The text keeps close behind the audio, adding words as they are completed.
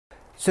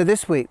So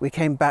this week we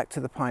came back to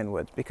the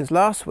Pinewoods because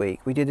last week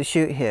we did a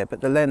shoot here,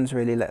 but the lens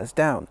really let us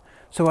down.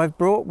 So I've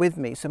brought with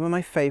me some of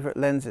my favourite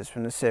lenses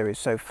from the series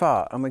so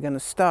far, and we're going to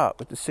start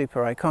with the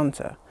Super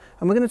Ikonta.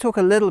 And we're going to talk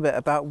a little bit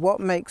about what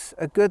makes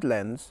a good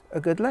lens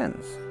a good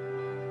lens.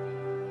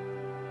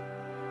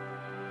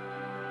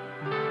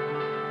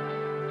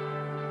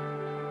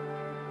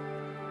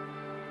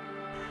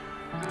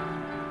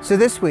 So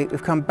this week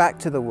we've come back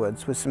to the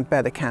woods with some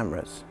better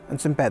cameras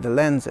and some better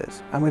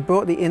lenses, and we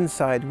brought the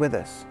inside with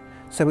us.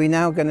 So we're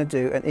now going to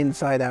do an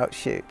inside-out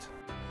shoot.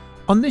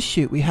 On this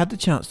shoot we had the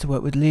chance to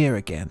work with Leah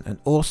again, an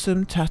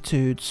awesome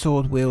tattooed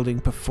sword-wielding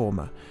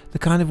performer, the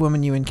kind of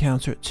woman you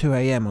encounter at 2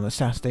 AM on a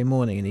Saturday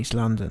morning in East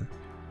London.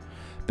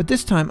 But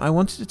this time I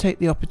wanted to take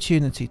the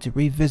opportunity to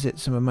revisit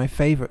some of my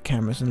favourite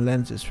cameras and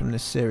lenses from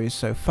this series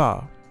so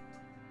far.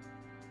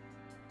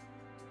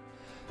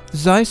 The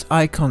Zeiss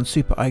Ikon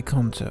Super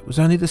Ikonta was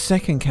only the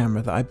second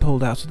camera that I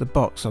pulled out of the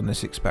box on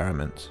this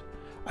experiment.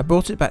 I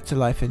brought it back to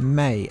life in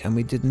May and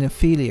we did an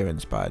Ophelia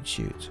inspired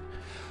shoot.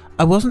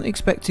 I wasn't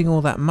expecting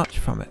all that much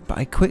from it, but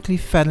I quickly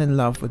fell in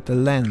love with the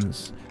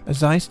lens, a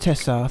Zeiss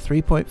Tessar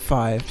 3.5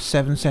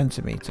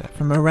 7cm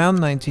from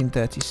around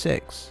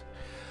 1936.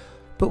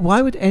 But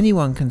why would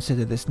anyone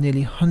consider this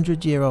nearly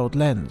 100-year-old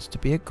lens to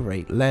be a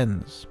great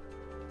lens?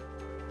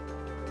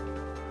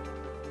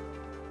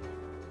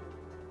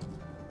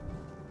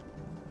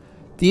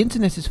 The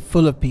internet is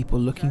full of people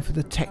looking for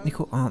the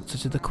technical answer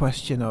to the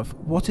question of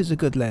what is a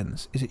good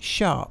lens? Is it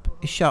sharp?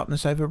 Is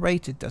sharpness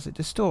overrated? Does it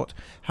distort?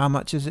 How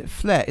much does it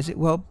flare? Is it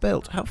well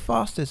built? How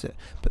fast is it?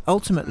 But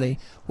ultimately,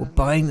 will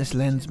buying this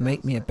lens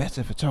make me a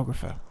better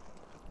photographer?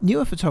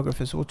 Newer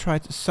photographers will try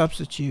to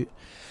substitute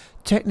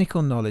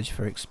technical knowledge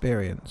for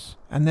experience,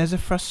 and there's a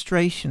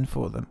frustration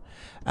for them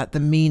at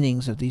the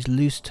meanings of these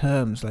loose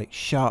terms like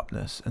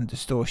sharpness and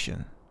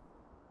distortion.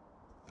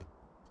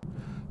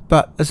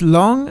 But as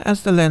long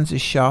as the lens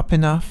is sharp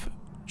enough,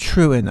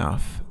 true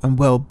enough, and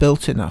well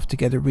built enough to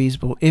get a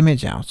reasonable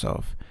image out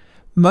of,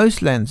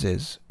 most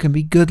lenses can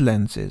be good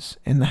lenses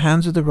in the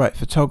hands of the right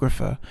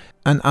photographer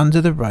and under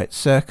the right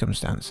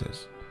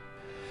circumstances.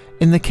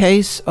 In the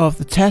case of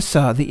the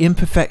Tessar, the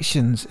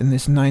imperfections in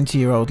this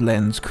 90-year-old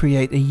lens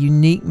create a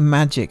unique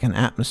magic and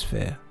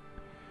atmosphere.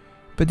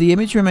 But the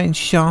image remains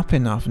sharp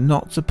enough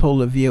not to pull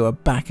the viewer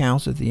back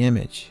out of the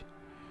image.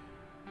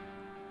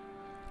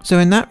 So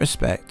in that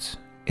respect,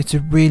 it's a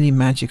really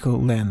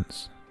magical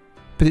lens,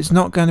 but it's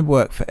not going to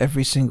work for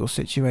every single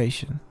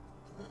situation.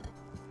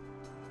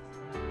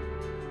 I'm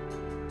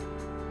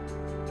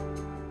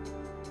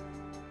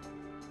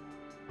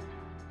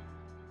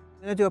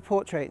going to do a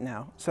portrait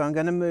now, so I'm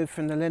going to move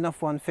from the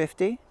Linoff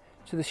 150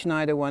 to the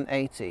Schneider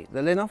 180.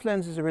 The Linoff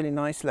lens is a really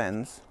nice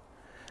lens,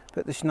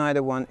 but the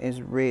Schneider one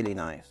is really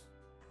nice.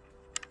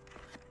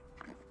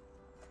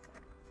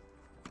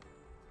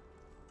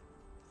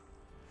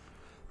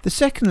 The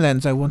second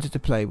lens I wanted to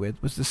play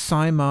with was the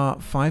Apo-Symmar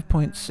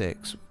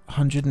 5.6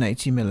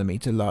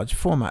 180mm large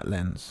format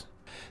lens.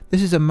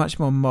 This is a much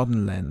more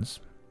modern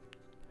lens.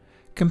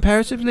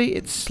 Comparatively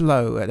it's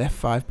slow at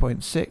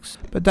f5.6,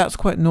 but that's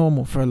quite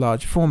normal for a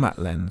large format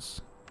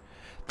lens.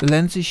 The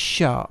lens is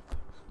sharp,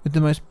 with the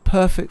most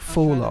perfect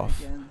fall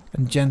off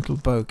and gentle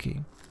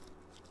bokeh.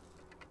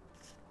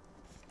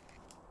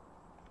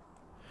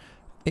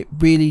 It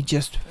really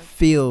just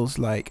feels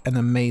like an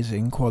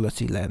amazing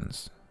quality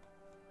lens.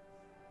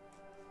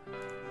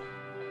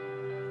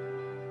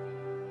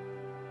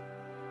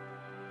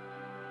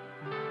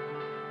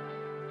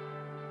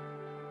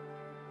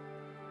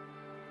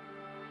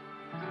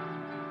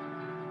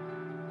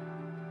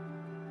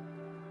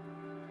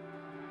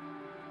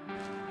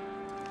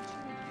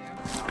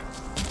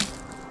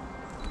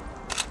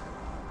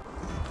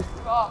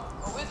 Oh,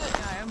 a wizard?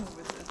 Yeah, I am a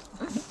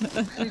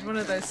wizard. She's one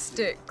of those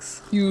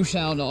sticks. You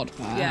shall not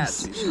pass.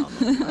 Yes, you shall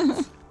not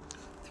pass.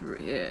 Through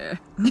here.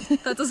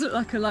 That does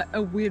look like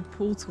a weird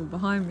portal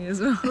behind me as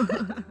well.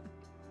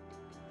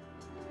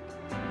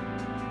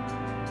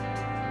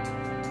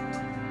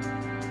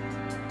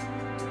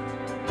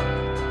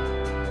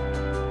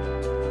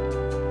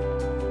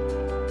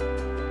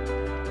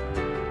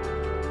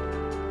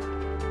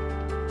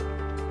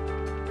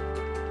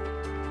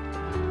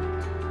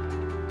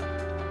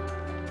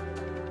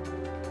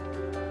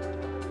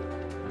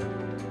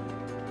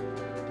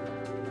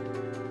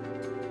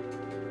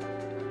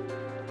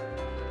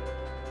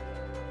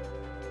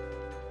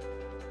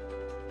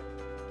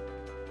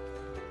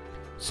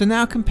 So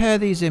now compare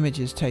these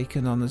images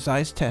taken on the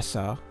Zeiss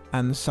Tessar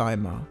and the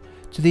Apo-Symmar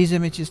to these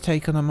images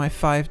taken on my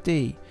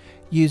 5D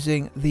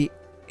using the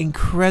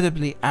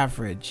incredibly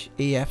average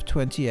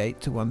EF28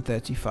 to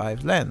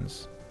 135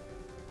 lens.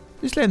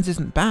 This lens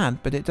isn't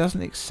bad, but it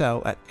doesn't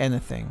excel at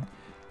anything,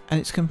 and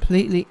it's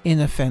completely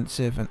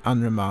inoffensive and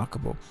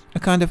unremarkable, a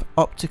kind of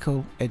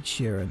optical Ed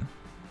Sheeran.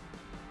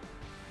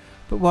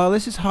 But while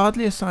this is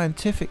hardly a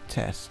scientific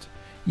test,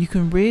 you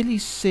can really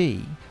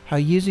see how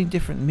using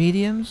different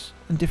mediums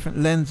and different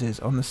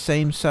lenses on the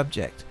same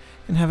subject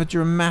can have a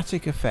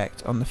dramatic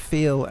effect on the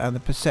feel and the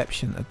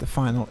perception of the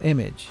final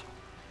image.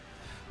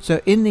 So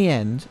in the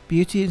end,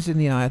 beauty is in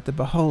the eye of the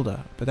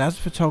beholder, but as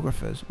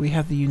photographers, we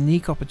have the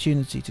unique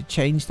opportunity to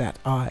change that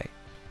eye.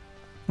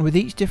 And with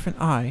each different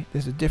eye,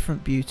 there's a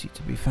different beauty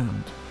to be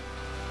found.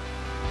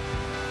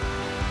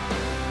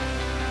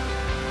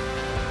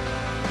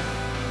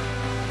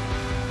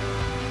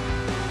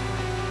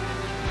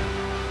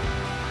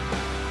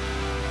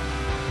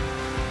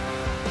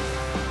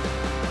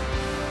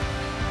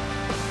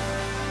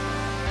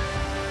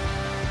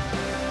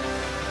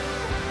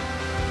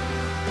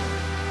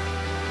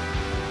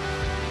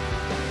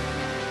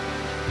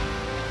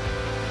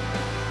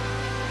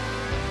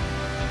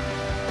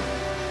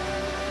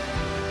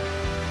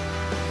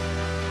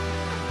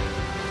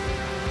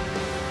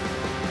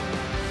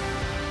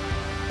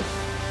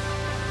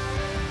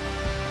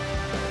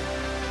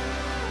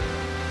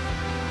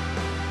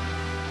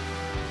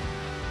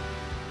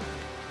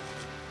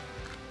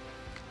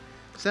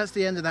 So that's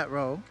the end of that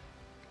roll.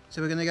 So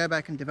we're going to go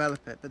back and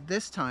develop it, but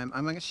this time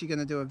I'm actually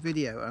going to do a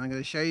video and I'm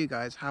going to show you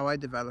guys how I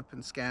develop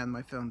and scan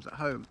my films at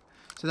home.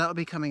 So that'll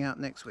be coming out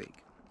next week.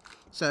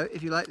 So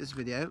if you like this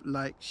video,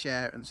 like,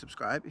 share and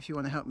subscribe. If you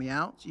want to help me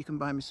out, you can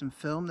buy me some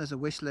film. There's a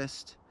wish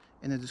list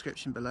in the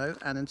description below,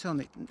 and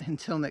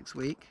until next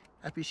week,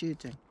 happy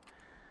shooting.